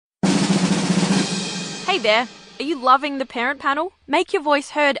Hey there, are you loving The Parent Panel? Make your voice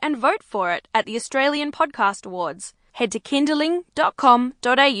heard and vote for it at the Australian Podcast Awards. Head to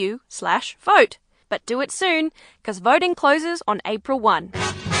kindling.com.au/vote. But do it soon, because voting closes on April 1.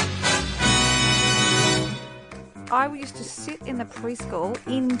 I used to sit in the preschool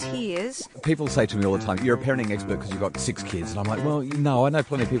in tears. People say to me all the time, you're a parenting expert because you've got 6 kids. And I'm like, well, no, I know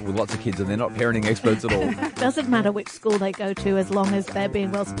plenty of people with lots of kids and they're not parenting experts at all. Doesn't matter which school they go to as long as they're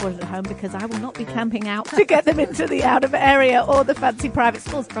being well supported at home, because I will not be camping out to get them into the out of area or the fancy private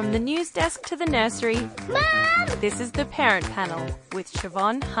schools. From the news desk to the nursery, Mom! This is The Parent Panel with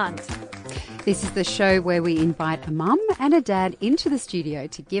Siobhan Hunt. This is the show where we invite a mum and a dad into the studio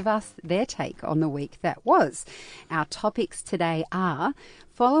to give us their take on the week that was. Our topics today are,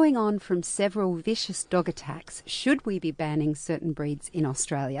 following on from several vicious dog attacks, should we be banning certain breeds in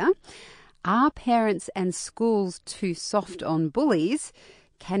Australia? Are parents and schools too soft on bullies?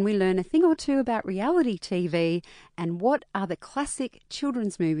 Can we learn a thing or two about reality TV? And what are the classic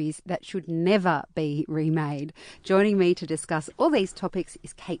children's movies that should never be remade? Joining me to discuss all these topics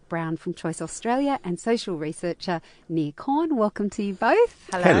is Kate Browne from Choice Australia and social researcher Neer Korn. Welcome to you both.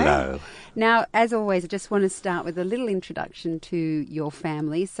 Hello. Now, as always, I just want to start with a little introduction to your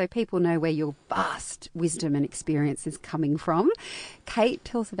families so people know where your vast wisdom and experience is coming from. Kate,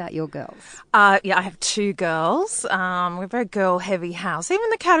 tell us about your girls. I have 2 girls. We're a very girl-heavy house. Even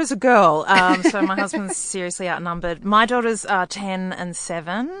the cat is a girl. So my husband's seriously outnumbered. My daughters are 10 and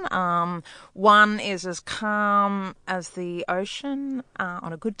 7. One is as calm as the ocean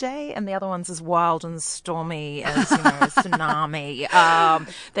on a good day, and the other one's as wild and stormy as, a tsunami.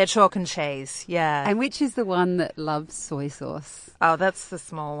 They're chalk and cheese, yeah. And which is the one that loves soy sauce? Oh, that's the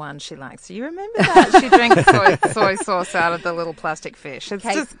small one she likes. Do you remember that? She drinks soy sauce out of the little plastic fish. It's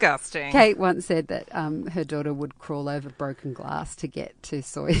disgusting. Kate once said that her daughter would crawl over broken glass to get to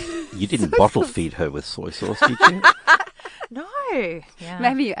soy. You didn't bottle feed her with soy sauce, did you? No. Yeah.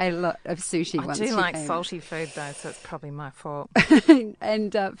 Maybe you ate a lot of sushi once. I do like salty food, though, so it's probably my fault.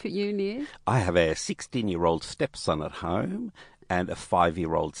 And for you, Neer? I have a 16-year-old stepson at home and a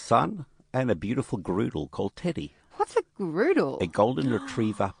 5-year-old son and a beautiful groodle called Teddy. What's a groodle? A golden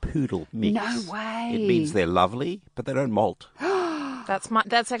retriever poodle mix. No way. It means they're lovely, but they don't molt.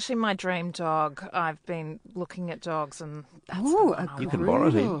 That's actually my dream dog. I've been looking at dogs and You can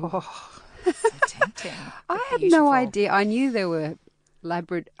borrow him. Oh, so tempting. I had no idea. I knew there were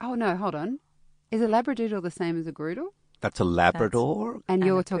Oh no, hold on. Is a labradoodle the same as a groodle? That's a Labrador. And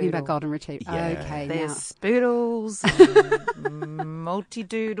you're talking poodle. about golden retriever. Yeah. Okay, There's spoodles and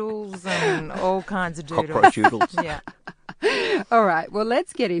multi-doodles and all kinds of doodles. Cockroach doodles. Yeah. All right. Well,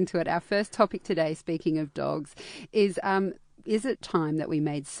 let's get into it. Our first topic today, speaking of dogs, is it time that we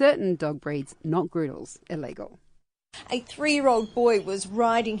made certain dog breeds, not groodles, illegal? A 3-year-old boy was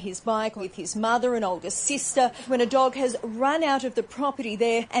riding his bike with his mother and older sister when a dog has run out of the property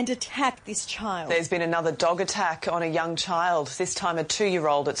there and attacked this child. There's been another dog attack on a young child, this time a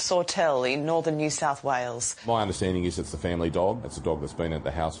 2-year-old at Sawtell in northern New South Wales. My understanding is it's a family dog. It's a dog that's been at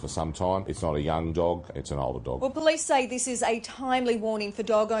the house for some time. It's not a young dog, it's an older dog. Well, police say this is a timely warning for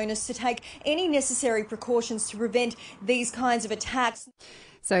dog owners to take any necessary precautions to prevent these kinds of attacks.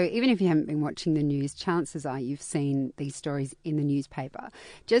 So even if you haven't been watching the news, chances are you've seen these stories in the newspaper.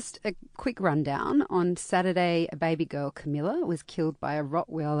 Just a quick rundown. On Saturday, a baby girl, Camilla, was killed by a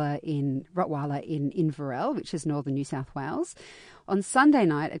Rottweiler in Inverell, which is northern New South Wales. On Sunday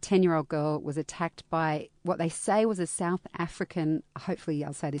night, a 10-year-old girl was attacked by what they say was a South African, hopefully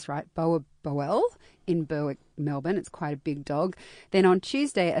I'll say this right, Boa Boel in Berwick, Melbourne. It's quite a big dog. Then on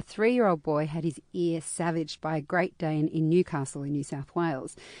Tuesday, a 3-year-old boy had his ear savaged by a Great Dane in Newcastle in New South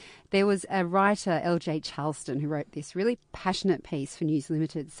Wales. There was a writer, L.J. Charleston, who wrote this really passionate piece for News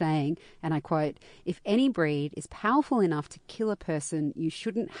Limited saying, and I quote, "If any breed is powerful enough to kill a person, you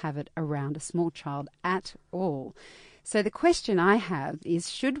shouldn't have it around a small child at all." So the question I have is,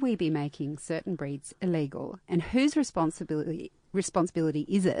 should we be making certain breeds illegal? And whose responsibility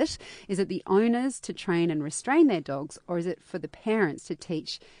is it? Is it the owners to train and restrain their dogs, or is it for the parents to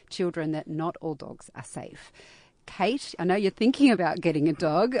teach children that not all dogs are safe? Kate, I know you're thinking about getting a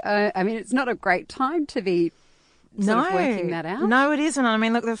dog. It's not a great time to be working that out. No, it isn't. I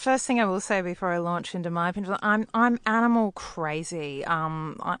mean, look, the first thing I will say before I launch into my opinion, I'm animal crazy.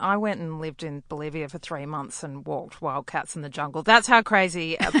 I went and lived in Bolivia for 3 months and walked wildcats in the jungle. That's how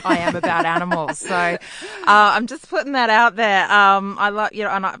crazy I am about animals. So I'm just putting that out there.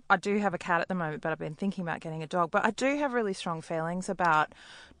 I do have a cat at the moment, but I've been thinking about getting a dog. But I do have really strong feelings about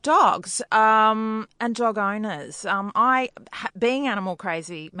dogs and dog owners. Being animal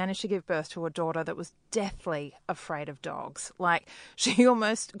crazy, managed to give birth to a daughter that was deathly afraid of dogs. Like, she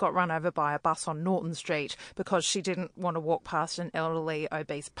almost got run over by a bus on Norton Street because she didn't want to walk past an elderly,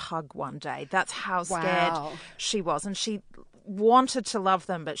 obese pug one day. That's how scared she was. And she wanted to love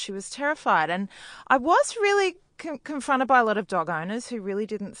them, but she was terrified. And I was really confronted by a lot of dog owners who really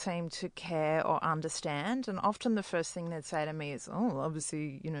didn't seem to care or understand. And often the first thing they'd say to me is, oh,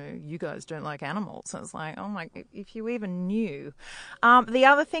 obviously, you guys don't like animals. And it's like, oh my, if you even knew. The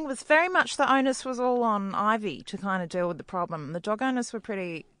other thing was very much the onus was all on Ivy to kind of deal with the problem. The dog owners were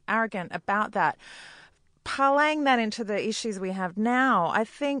pretty arrogant about that. Parlaying that into the issues we have now, I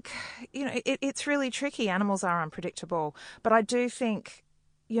think, it's really tricky. Animals are unpredictable. But I do think,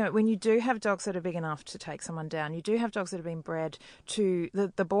 when you do have dogs that are big enough to take someone down, you do have dogs that have been bred to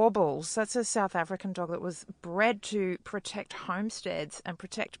the baubles. That's a South African dog that was bred to protect homesteads and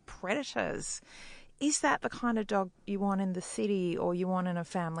protect predators. Is that the kind of dog you want in the city or you want in a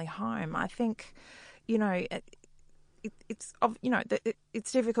family home? I think,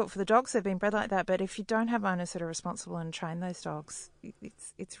 it's difficult for the dogs that have been bred like that, but if you don't have owners that are responsible and train those dogs,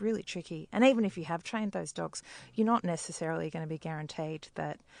 it's really tricky. And even if you have trained those dogs, you're not necessarily going to be guaranteed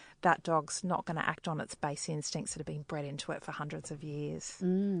that that dog's not going to act on its base instincts that have been bred into it for hundreds of years.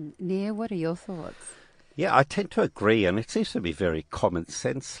 Neer, what are your thoughts? Yeah, I tend to agree, and it seems to be very common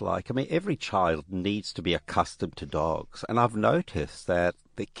sense. Every child needs to be accustomed to dogs, and I've noticed that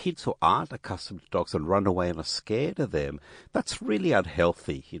the kids who aren't accustomed to dogs and run away and are scared of them, that's really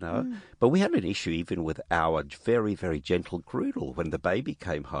unhealthy, But we had an issue even with our very, very gentle Groodle when the baby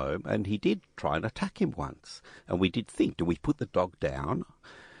came home, and he did try and attack him once. And we did think, do we put the dog down?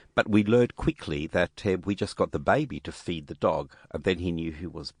 But we learned quickly that we just got the baby to feed the dog, and then he knew who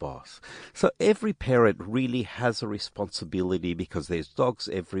was boss. So every parent really has a responsibility because there's dogs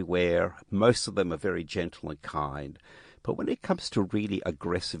everywhere. Most of them are very gentle and kind. But when it comes to really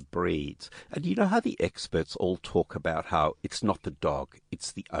aggressive breeds, and you know how the experts all talk about how it's not the dog,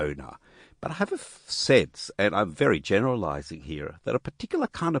 it's the owner. But I have a sense, and I'm very generalizing here, that a particular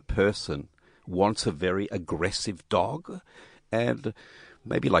kind of person wants a very aggressive dog, and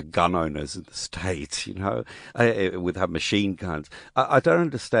maybe like gun owners in the States, with machine guns. I don't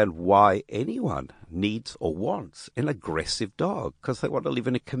understand why anyone needs or wants an aggressive dog, because they want to live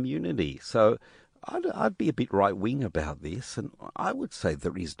in a community. So I'd be a bit right-wing about this, and I would say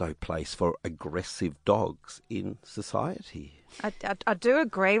there is no place for aggressive dogs in society. I do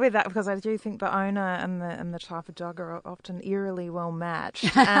agree with that, because I do think the owner and the type of dog are often eerily well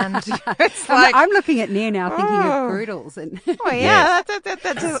matched. And it's like, I'm looking at Neer now, thinking of Groodles.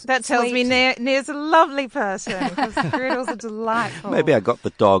 That tells me Neer's a lovely person, because Groodles are delightful. Maybe I got the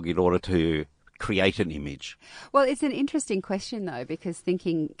dog in order to create an image. Well, it's an interesting question, though, because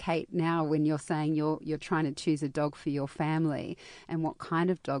thinking, Kate, now when you're saying you're trying to choose a dog for your family, and what kind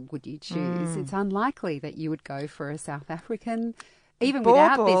of dog would you choose? It's unlikely that you would go for a South African, even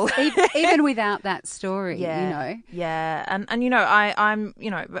without this, even without that story. Yeah, and I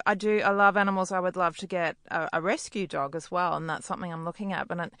love animals. I would love to get a rescue dog as well, and that's something I'm looking at.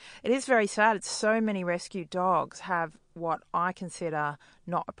 But it is very sad. So many rescue dogs have what I consider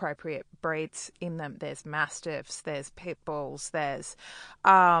not appropriate breeds in them. There's mastiffs, there's pit bulls, there's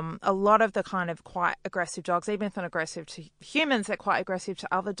a lot of the kind of quite aggressive dogs, even if they're aggressive to humans, they're quite aggressive to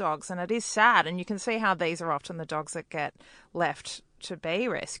other dogs. And it is sad. And you can see how these are often the dogs that get left to be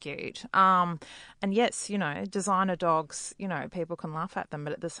rescued. And yes, designer dogs, people can laugh at them,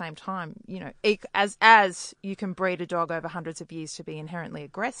 but at the same time, as you can breed a dog over hundreds of years to be inherently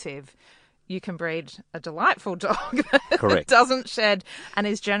aggressive, you can breed a delightful dog that doesn't shed and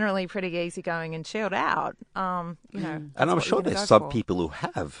is generally pretty easygoing and chilled out. And I'm sure there's some people who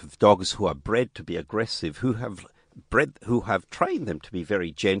have dogs who are bred to be aggressive, who have trained them to be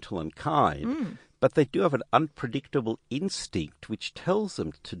very gentle and kind, but they do have an unpredictable instinct which tells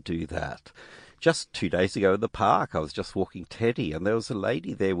them to do that. Just 2 days ago in the park, I was just walking Teddy, and there was a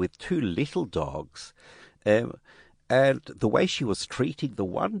lady there with 2 little dogs. And the way she was treating the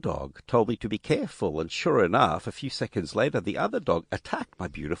one dog told me to be careful. And sure enough, a few seconds later, the other dog attacked my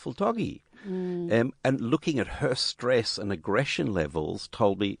beautiful doggy. And looking at her stress and aggression levels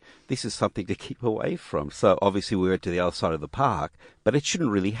told me this is something to keep away from. So obviously we went to the other side of the park, but it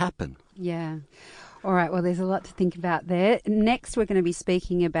shouldn't really happen. Yeah. All right, well, there's a lot to think about there. Next, we're going to be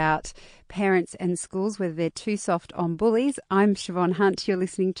speaking about parents and schools, whether they're too soft on bullies. I'm Siobhan Hunt. You're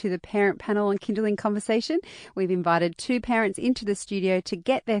listening to the Parent Panel on Kindling Conversation. We've invited 2 parents into the studio to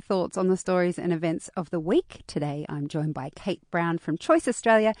get their thoughts on the stories and events of the week. Today, I'm joined by Kate Browne from Choice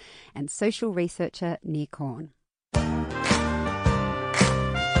Australia and social researcher Neer Korn.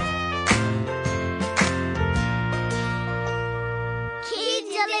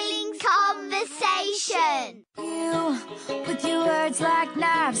 Kindling Conversation. Action! You, with your words like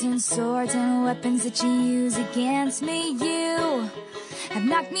knives and swords and weapons that you use against me, you have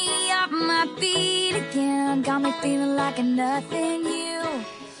knocked me off my feet again, got me feeling like a nothing, you.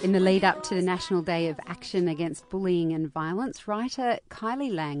 In the lead up to the National Day of Action Against Bullying and Violence, writer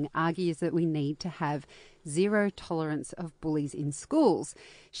Kylie Lang argues that we need to have zero tolerance of bullies in schools.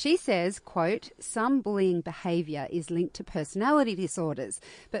 She says, quote, some bullying behaviour is linked to personality disorders,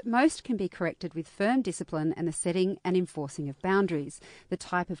 but most can be corrected with firm discipline and the setting and enforcing of boundaries, the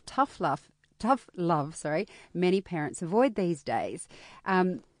type of tough love, many parents avoid these days.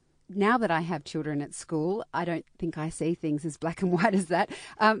 Now that I have children at school, I don't think I see things as black and white as that.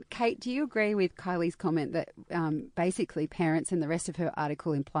 Kate, do you agree with Kylie's comment that basically parents, and the rest of her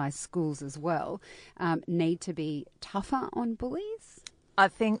article implies schools as well, need to be tougher on bullies? I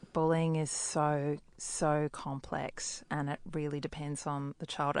think bullying is so complex, and it really depends on the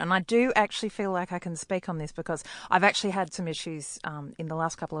child. And I do actually feel like I can speak on this because I've actually had some issues in the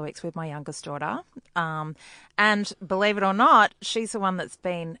last couple of weeks with my youngest daughter. And believe it or not, she's the one that's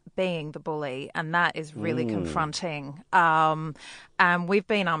been being the bully, and that is really confronting. And we've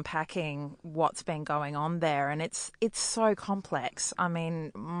been unpacking what's been going on there, and it's so complex. I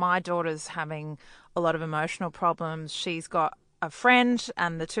mean, my daughter's having a lot of emotional problems. She's got a friend,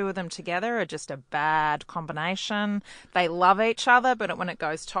 and the two of them together are just a bad combination. They love each other, but when it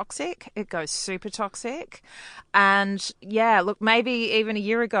goes toxic, it goes super toxic. And yeah, look, maybe even a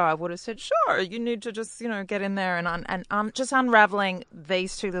year ago I would have said, sure, you need to just, get in there and just unraveling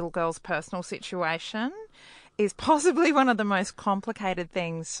these two little girls' personal situation is possibly one of the most complicated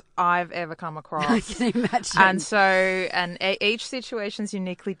things I've ever come across. I can imagine. And each situation's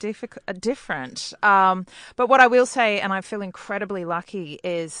uniquely different. But what I will say, and I feel incredibly lucky,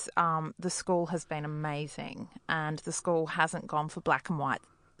 is the school has been amazing, and the school hasn't gone for black and white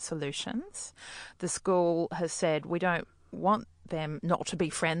solutions. The school has said, we don't want them not to be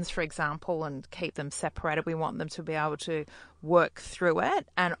friends, for example, and keep them separated. We want them to be able to work through it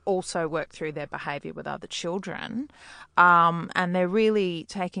and also work through their behaviour with other children. And they're really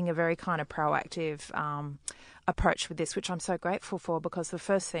taking a very kind of proactive approach with this, which I'm so grateful for, because the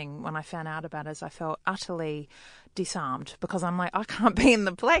first thing when I found out about it is I felt utterly disarmed, because I'm like, I can't be in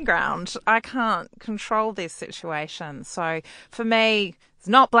the playground. I can't control this situation. So for me, it's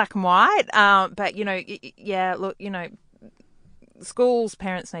not black and white, but, schools,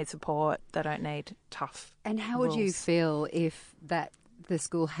 parents need support. They don't need tough And how would you feel if the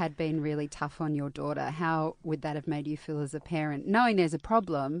school had been really tough on your daughter? How would that have made you feel as a parent, knowing there's a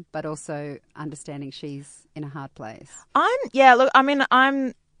problem, but also understanding she's in a hard place?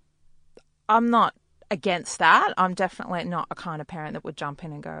 I'm not against that. I'm definitely not a kind of parent that would jump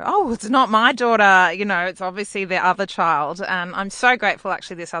in and go, oh, it's not my daughter, it's obviously the other child. And I'm so grateful,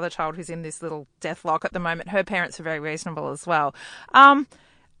 actually, this other child who's in this little deathlock at the moment, her parents are very reasonable as well.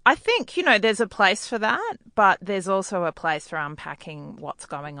 I think, there's a place for that, but there's also a place for unpacking what's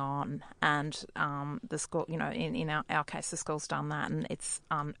going on. And the school, in our case, the school's done that, and it's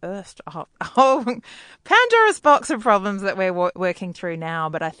unearthed a whole Pandora's box of problems that we're working through now.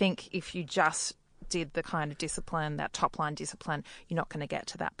 But I think if you just did the kind of discipline, that top line discipline, you're not going to get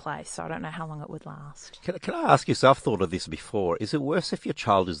to that place. So I don't know how long it would last. Can I ask you, so I've thought of this before, is it worse if your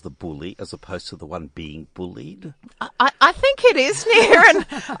child is the bully as opposed to the one being bullied? I think it is, Neer, and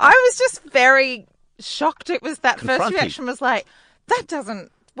I was just very shocked. It was that first reaction was like,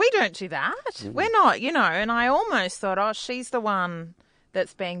 we don't do that. We're not, and I almost thought, oh, she's the one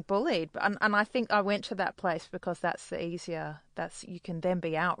that's being bullied. And I think I went to that place because that's the easier, you can then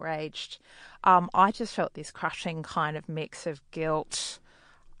be outraged. I just felt this crushing kind of mix of guilt,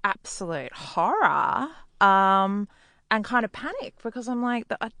 absolute horror, and kind of panic, because I'm like,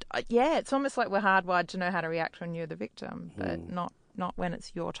 it's almost like we're hardwired to know how to react when you're the victim, but not when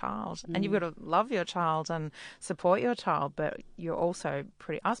it's your child. And you've got to love your child and support your child, but you're also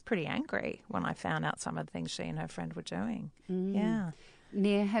I was pretty angry when I found out some of the things she and her friend were doing. Yeah.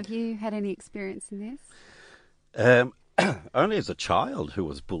 Neer, have you had any experience in this? Only as a child who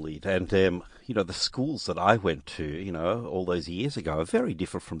was bullied. And, the schools that I went to, all those years ago are very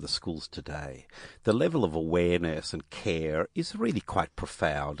different from the schools today. The level of awareness and care is really quite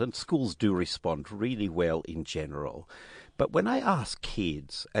profound, and schools do respond really well in general. But when I ask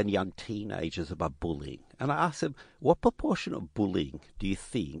kids and young teenagers about bullying, and I ask them, what proportion of bullying do you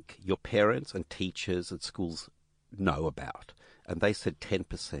think your parents and teachers at schools know about? And they said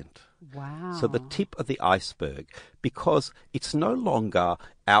 10%. Wow. So the tip of the iceberg, because it's no longer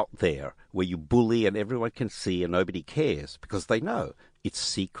out there where you bully and everyone can see and nobody cares, because they know it's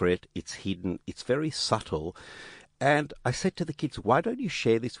secret, it's hidden, it's very subtle. And I said to the kids, why don't you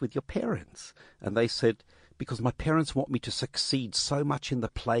share this with your parents? And they said, because my parents want me to succeed so much in the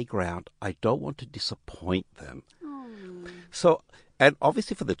playground, I don't want to disappoint them. So, and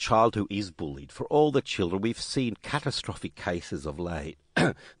obviously for the child who is bullied, for all the children, we've seen catastrophic cases of late.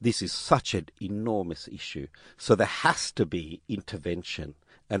 This is such an enormous issue. So there has to be intervention,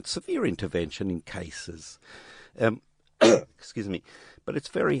 and severe intervention in cases. Excuse me. But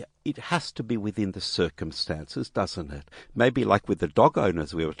it has to be within the circumstances, doesn't it? Maybe like with the dog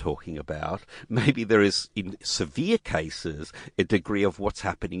owners we were talking about, maybe there is, in severe cases, a degree of what's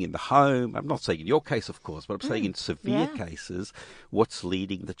happening in the home. I'm not saying in your case, of course, but I'm saying in severe cases, what's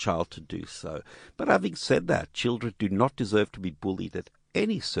leading the child to do so. But having said that, children do not deserve to be bullied at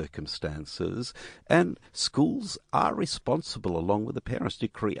any circumstances, and schools are responsible, along with the parents, to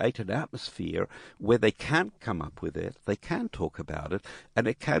create an atmosphere where they can come up with it, they can talk about it, and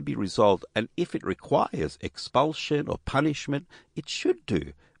it can be resolved. And if it requires expulsion or punishment, it should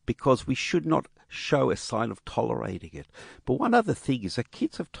do, because we should not show a sign of tolerating it. But one other thing is that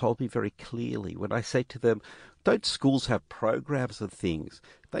kids have told me very clearly, when I say to them, don't schools have programs and things,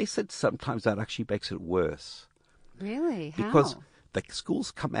 they said sometimes that actually makes it worse. Really? How? Because the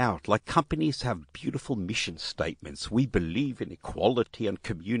schools come out, like companies have beautiful mission statements. We believe in equality and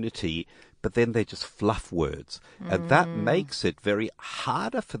community, but then they're just fluff words. And that makes it very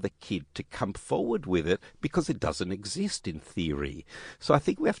harder for the kid to come forward with it because it doesn't exist in theory. So I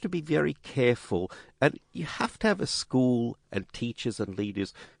think we have to be very careful, and you have to have a school and teachers and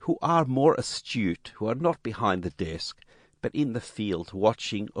leaders who are more astute, who are not behind the desk, but in the field,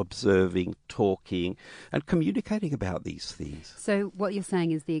 watching, observing, talking, and communicating about these things. So what you're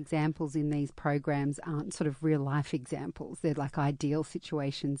saying is the examples in these programs aren't sort of real-life examples. They're like ideal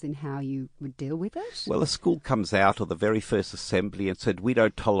situations in how you would deal with it? Well, a school comes out of the very first assembly and said, we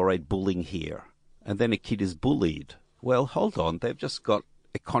don't tolerate bullying here. And then a kid is bullied. Well, hold on, they've just got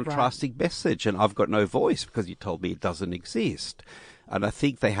a contrasting message, and I've got no voice because you told me it doesn't exist. And I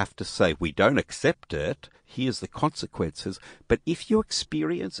think they have to say, we don't accept it, here's the consequences. But if you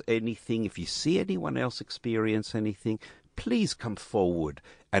experience anything, if you see anyone else experience anything, please come forward,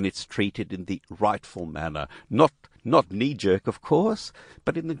 and it's treated in the rightful manner. Not knee-jerk, of course,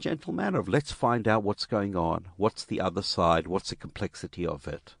 but in the gentle manner of let's find out what's going on, what's the other side, what's the complexity of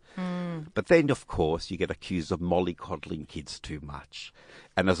it. But then, of course, you get accused of mollycoddling kids too much.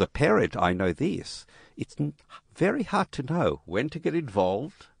 And as a parent, I know this. It's very hard to know when to get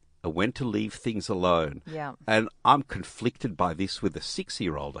involved and when to leave things alone. Yeah. And I'm conflicted by this with a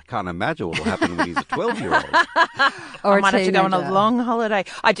 6-year-old. I can't imagine what will happen when he's a 12-year-old. Or I might have to go on a long holiday.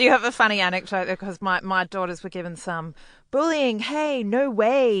 I do have a funny anecdote because my daughters were given some bullying, hey, no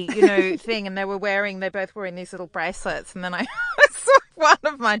way, thing. And they both wearing these little bracelets. And then I saw one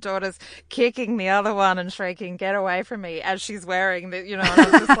of my daughters kicking the other one and shrieking, get away from me, as she's wearing the, and I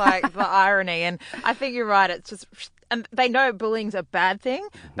was just like, the irony. And I think you're right. It's just, and they know bullying's a bad thing,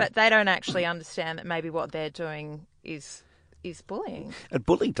 but they don't actually understand that maybe what they're doing is bullying. And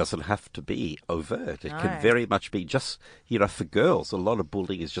bullying doesn't have to be overt. It can very much be just, for girls, a lot of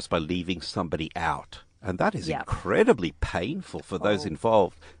bullying is just by leaving somebody out. And that is incredibly painful for those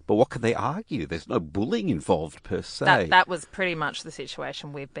involved. But what can they argue? There's no bullying involved per se. That was pretty much the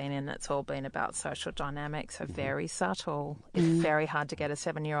situation we've been in. It's all been about social dynamics, so very subtle. It's very hard to get a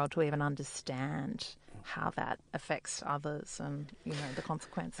 7-year-old to even understand how that affects others and, the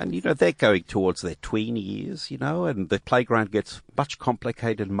consequences. And, they're going towards their tween years, and the playground gets much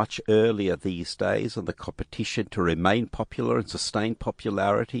complicated much earlier these days, and the competition to remain popular and sustain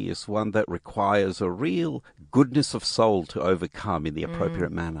popularity is one that requires a real goodness of soul to overcome in the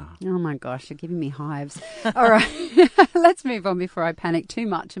appropriate manner. Oh my gosh, you're giving me hives. All right, let's move on before I panic too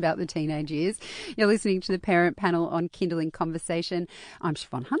much about the teenage years. You're listening to the Parent Panel on Kindling Conversation. I'm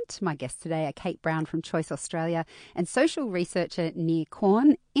Siobhan Hunt. My guests today are Kate Browne from Choice Australia and social researcher Neer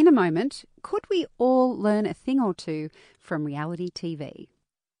Korn. In a moment, could we all learn a thing or two from reality TV?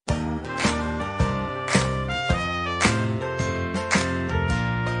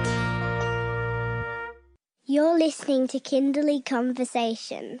 You're listening to Kindly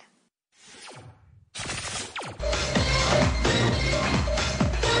Conversation.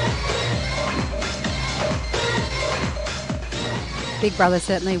 Big Brother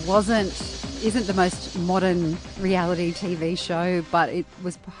certainly isn't the most modern reality TV show, but it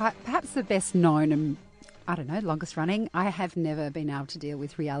was perhaps the best known and, longest running. I have never been able to deal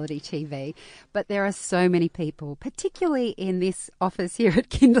with reality TV, but there are so many people, particularly in this office here at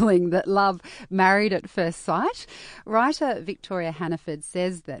Kindling, that love Married at First Sight. Writer Victoria Hannaford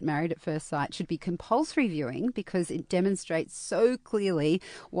says that Married at First Sight should be compulsory viewing because it demonstrates so clearly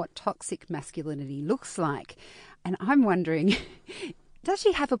what toxic masculinity looks like. And I'm wondering, does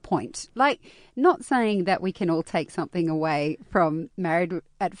she have a point? Like, not saying that we can all take something away from Married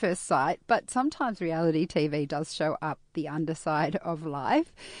at First Sight, but sometimes reality TV does show up the underside of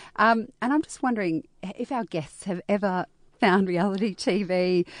life. And I'm just wondering if our guests have ever found reality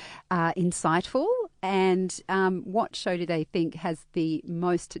TV insightful, and what show do they think has the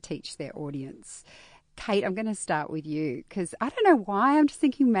most to teach their audience? Kate, I'm going to start with you because I don't know why. I'm just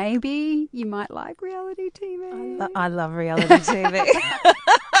thinking maybe you might like reality TV. I love reality TV.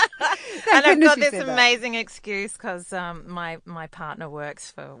 And I've got this amazing excuse because my partner works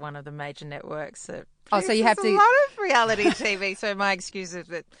for one of the major networks that so you have a lot of reality TV. So my excuse is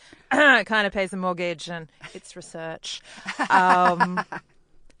that it kind of pays the mortgage and it's research.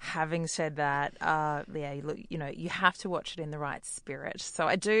 Having said that, you have to watch it in the right spirit. So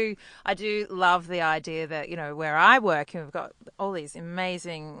I do love the idea that, where I work, we've got all these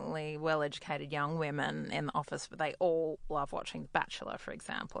amazingly well-educated young women in the office, but they all love watching The Bachelor, for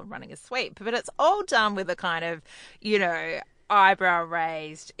example, and running a sweep. But it's all done with a kind of, eyebrow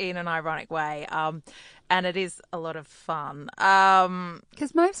raised in an ironic way. And it is a lot of fun.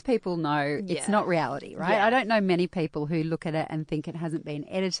 Because most people know it's not reality, right? Yeah. I don't know many people who look at it and think it hasn't been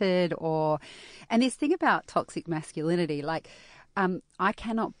edited And this thing about toxic masculinity, like I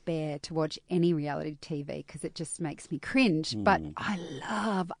cannot bear to watch any reality TV because it just makes me cringe. But I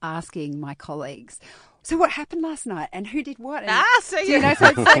love asking my colleagues, so what happened last night and who did what? And, so it's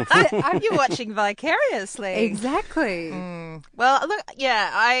like you're watching vicariously. Exactly. Well, look,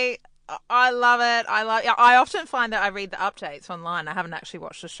 I love it. I often find that I read the updates online. I haven't actually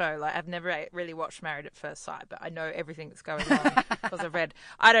watched the show. Like, I've never really watched Married at First Sight, but I know everything that's going on because I've read.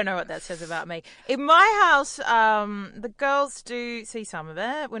 I don't know what that says about me. In my house, the girls do see some of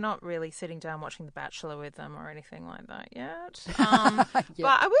it. We're not really sitting down watching The Bachelor with them or anything like that yet. But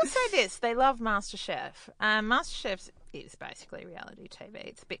I will say this: they love MasterChef. MasterChef is basically reality TV.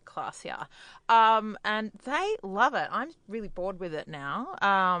 It's a bit classier. And they love it. I'm really bored with it now.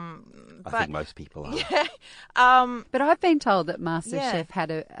 I think most people are. Yeah. But I've been told that MasterChef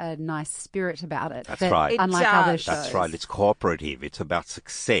had a nice spirit about it. That's right. Unlike other shows. That's right. It's cooperative. It's about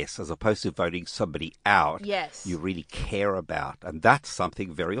success as opposed to voting somebody out. Yes. You really care about. And that's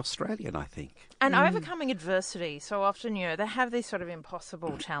something very Australian, I think. And overcoming adversity. So often, they have these sort of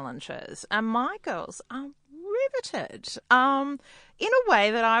impossible challenges. And my girls are riveted in a way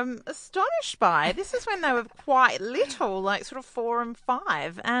that I'm astonished by. This is when they were quite little, like sort of 4 and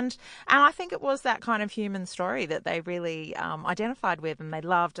 5. And I think it was that kind of human story that they really identified with and they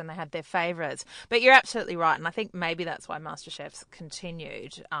loved and they had their favourites. But you're absolutely right. And I think maybe that's why MasterChef's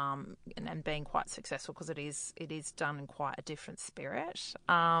continued and being quite successful because it is done in quite a different spirit.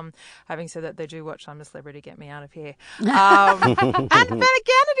 Having said that, they do watch I'm a Celebrity, Get Me Out of Here. But again,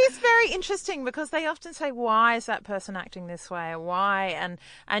 it is very interesting because they often say, why is that person acting this way or why?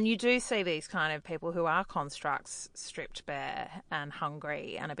 And you do see these kind of people who are constructs stripped bare and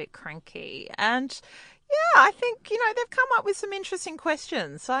hungry and a bit cranky. And I think, they've come up with some interesting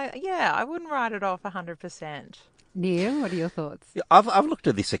questions. So, I wouldn't write it off 100%. Neer, what are your thoughts? I've looked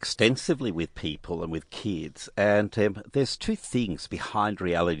at this extensively with people and with kids, and there's 2 things behind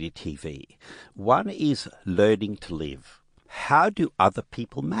reality TV. One is learning to live. How do other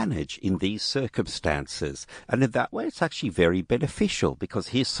people manage in these circumstances? And in that way, it's actually very beneficial because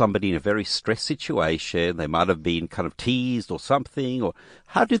here's somebody in a very stressed situation. They might have been kind of teased or something, or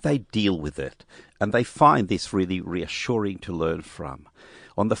how do they deal with it? And they find this really reassuring to learn from.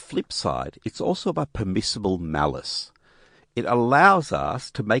 On the flip side, it's also about permissible malice. It allows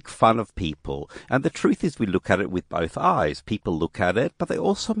us to make fun of people. And the truth is we look at it with both eyes. People look at it, but they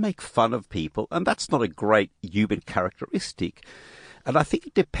also make fun of people. And that's not a great human characteristic. And I think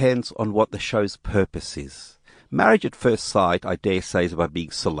it depends on what the show's purpose is. Marriage at First Sight, I dare say, is about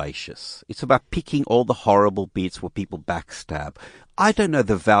being salacious. It's about picking all the horrible bits where people backstab. I don't know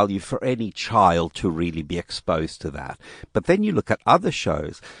the value for any child to really be exposed to that. But then you look at other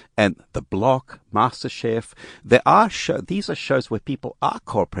shows, and The Block, MasterChef, these are shows where people are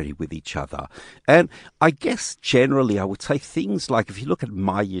cooperating with each other. And I guess generally I would say things like, if you look at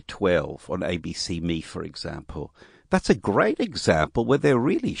My Year 12 on ABC Me, for example, that's a great example where they're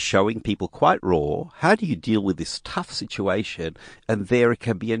really showing people quite raw. How do you deal with this tough situation? And there it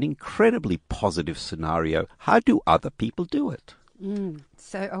can be an incredibly positive scenario. How do other people do it?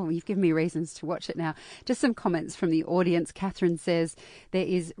 So, you've given me reasons to watch it now. Just some comments from the audience. Catherine says there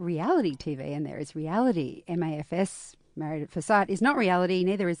is reality TV and there is reality, MAFS, Married at First Sight is not reality,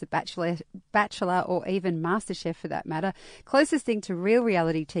 neither is The Bachelor or even MasterChef for that matter. Closest thing to real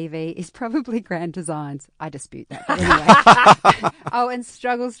reality TV is probably Grand Designs. I dispute that, but anyway. Oh, and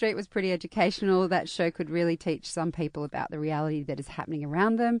Struggle Street was pretty educational. That show could really teach some people about the reality that is happening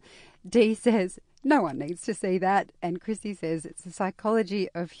around them. Dee says, no one needs to see that. And Christy says it's the psychology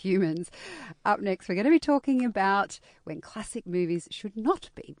of humans. Up next, we're going to be talking about when classic movies should not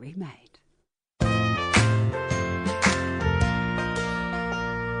be remade.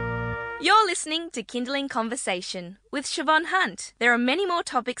 You're listening to Kindling Conversation with Siobhan Hunt. There are many more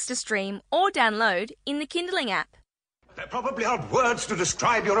topics to stream or download in the Kindling app. There probably aren't words to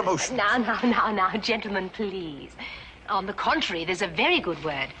describe your emotions. Now, gentlemen, please. On the contrary, there's a very good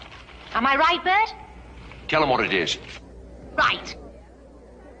word. Am I right, Bert? Tell them what it is. Right.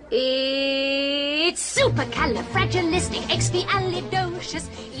 It's supercalifragilisticexpialidocious.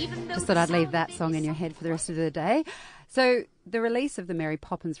 Just thought I'd leave that song in your head for the rest of the day. So the release of the Mary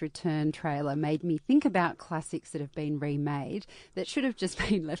Poppins Return trailer made me think about classics that have been remade that should have just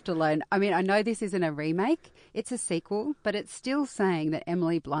been left alone. I mean, I know this isn't a remake, it's a sequel, but it's still saying that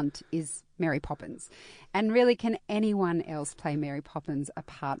Emily Blunt is Mary Poppins. And really, can anyone else play Mary Poppins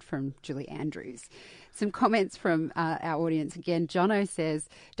apart from Julie Andrews? Some comments from our audience again. Jono says,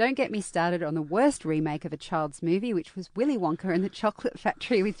 don't get me started on the worst remake of a child's movie, which was Willy Wonka and the Chocolate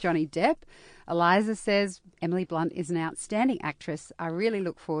Factory with Johnny Depp. Eliza says, Emily Blunt is an outstanding actress. I really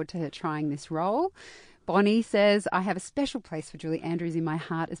look forward to her trying this role. Bonnie says, I have a special place for Julie Andrews in my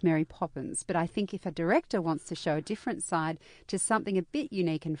heart as Mary Poppins, but I think if a director wants to show a different side to something a bit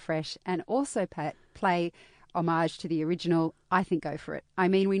unique and fresh and also play homage to the original, I think go for it. I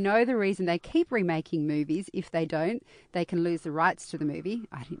mean, we know the reason they keep remaking movies. If they don't, they can lose the rights to the movie.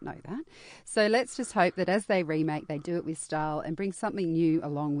 I didn't know that. So let's just hope that as they remake, they do it with style and bring something new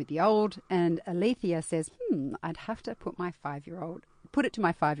along with the old. And Alethea says, I'd have to put it to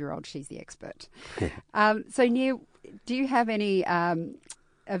my 5-year-old. She's the expert. So Neer, do you have any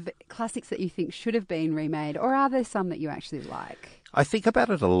of classics that you think should have been remade, or are there some that you actually like? I think about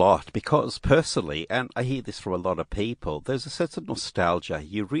it a lot because personally, and I hear this from a lot of people, there's a sense of nostalgia.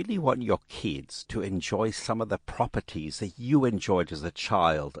 You really want your kids to enjoy some of the properties that you enjoyed as a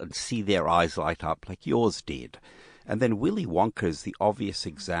child and see their eyes light up like yours did. And then Willy Wonka is the obvious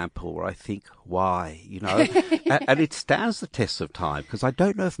example where I think, why, and it stands the test of time because I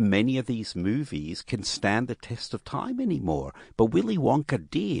don't know if many of these movies can stand the test of time anymore. But Willy Wonka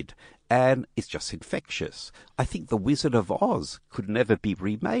did, and it's just infectious. I think The Wizard of Oz could never be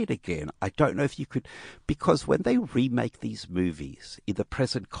remade again. I don't know if you could, because when they remake these movies in the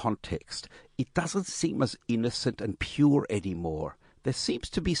present context, it doesn't seem as innocent and pure anymore. There seems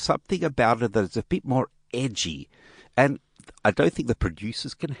to be something about it that is a bit more edgy. And I don't think the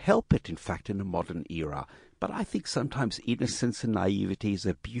producers can help it, in fact, in a modern era. But I think sometimes innocence and naivety is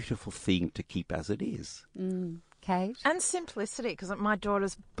a beautiful thing to keep as it is. Kate? And simplicity, because my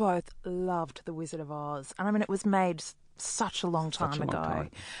daughters both loved The Wizard of Oz. And I mean, it was made such a long time ago.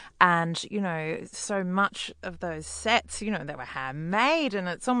 And, so much of those sets, they were handmade and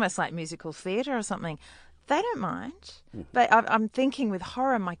it's almost like musical theatre or something. They don't mind. But I'm thinking with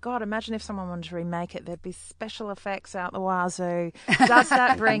horror, my God, imagine if someone wanted to remake it, there'd be special effects out the wazoo. Does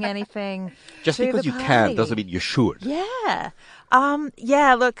that bring anything Just to because the you party? can doesn't mean you should. Yeah.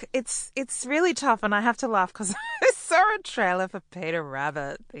 Look, it's really tough, and I have to laugh because I saw a trailer for Peter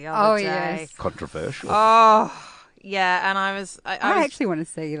Rabbit the other day. Yes. Controversial. Oh, yeah, and I was actually want to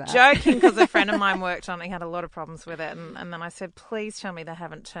see that. Joking because a friend of mine worked on it. He had a lot of problems with it, and then I said, please tell me they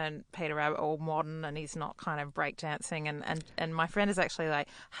haven't turned Peter Rabbit all modern and he's not kind of breakdancing. And my friend is actually like,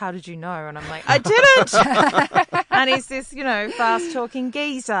 how did you know? And I'm like, I didn't. And he's this, fast-talking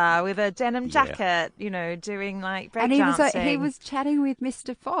geezer with a denim jacket, doing like breakdancing. And he was chatting with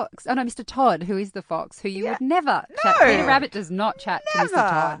Mr. Fox. Oh, no, Mr. Todd, who is the fox, who you would never chat. Peter Rabbit does not chat to Mr.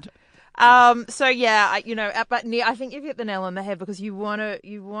 Todd. But Neer, I think you've hit the nail on the head because you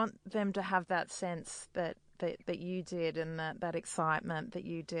want them to have that sense that you did and that excitement that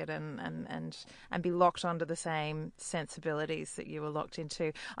you did and be locked onto the same sensibilities that you were locked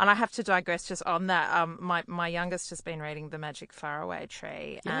into. And I have to digress just on that. My youngest has been reading The Magic Faraway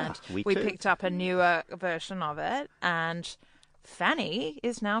Tree, and we picked up a newer version of it, and Fanny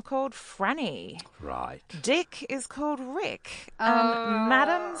is now called Franny. Right. Dick is called Rick.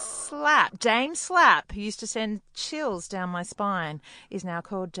 And Dame Slap, who used to send chills down my spine, is now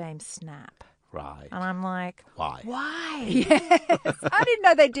called Dame Snap. Right. And I'm like, why? Yes. I didn't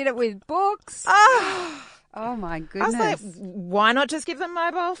know they did it with books. Oh, my I goodness. was like, why not just give them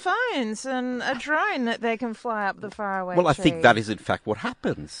mobile phones and a drone that they can fly up the faraway Well, I tree? think that is in fact what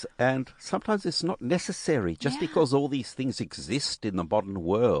happens. And sometimes it's not necessary. Just because all these things exist in the modern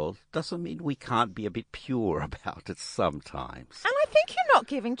world doesn't mean we can't be a bit pure about it sometimes. And I think you're not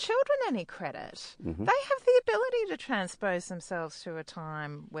giving children any credit. Mm-hmm. They have the ability to transpose themselves to a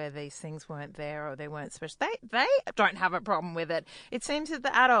time where these things weren't there or they weren't special. They don't have a problem with it. It seems that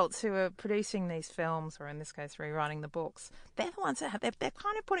the adults who are producing these films, or in this case rewriting the books, they're the ones that have, they're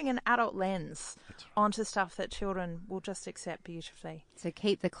kind of putting an adult lens onto stuff that children will just accept beautifully. So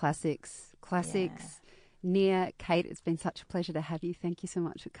keep the classics. Yeah. Neer, Kate, it's been such a pleasure to have you. Thank you so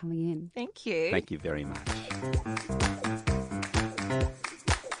much for coming in. Thank you. Thank you very much.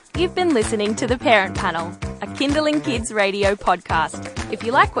 You've been listening to The Parent Panel, a Kindling Kids radio podcast. If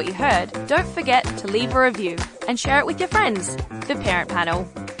you like what you heard, don't forget to leave a review and share it with your friends. The Parent Panel.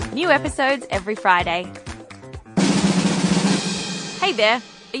 New episodes every Friday. Hey there,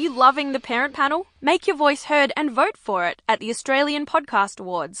 are you loving The Parent Panel? Make your voice heard and vote for it at the Australian Podcast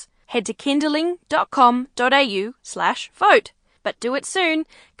Awards. Head to kindling.com.au/vote. But do it soon,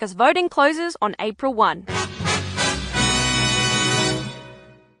 because voting closes on April 1.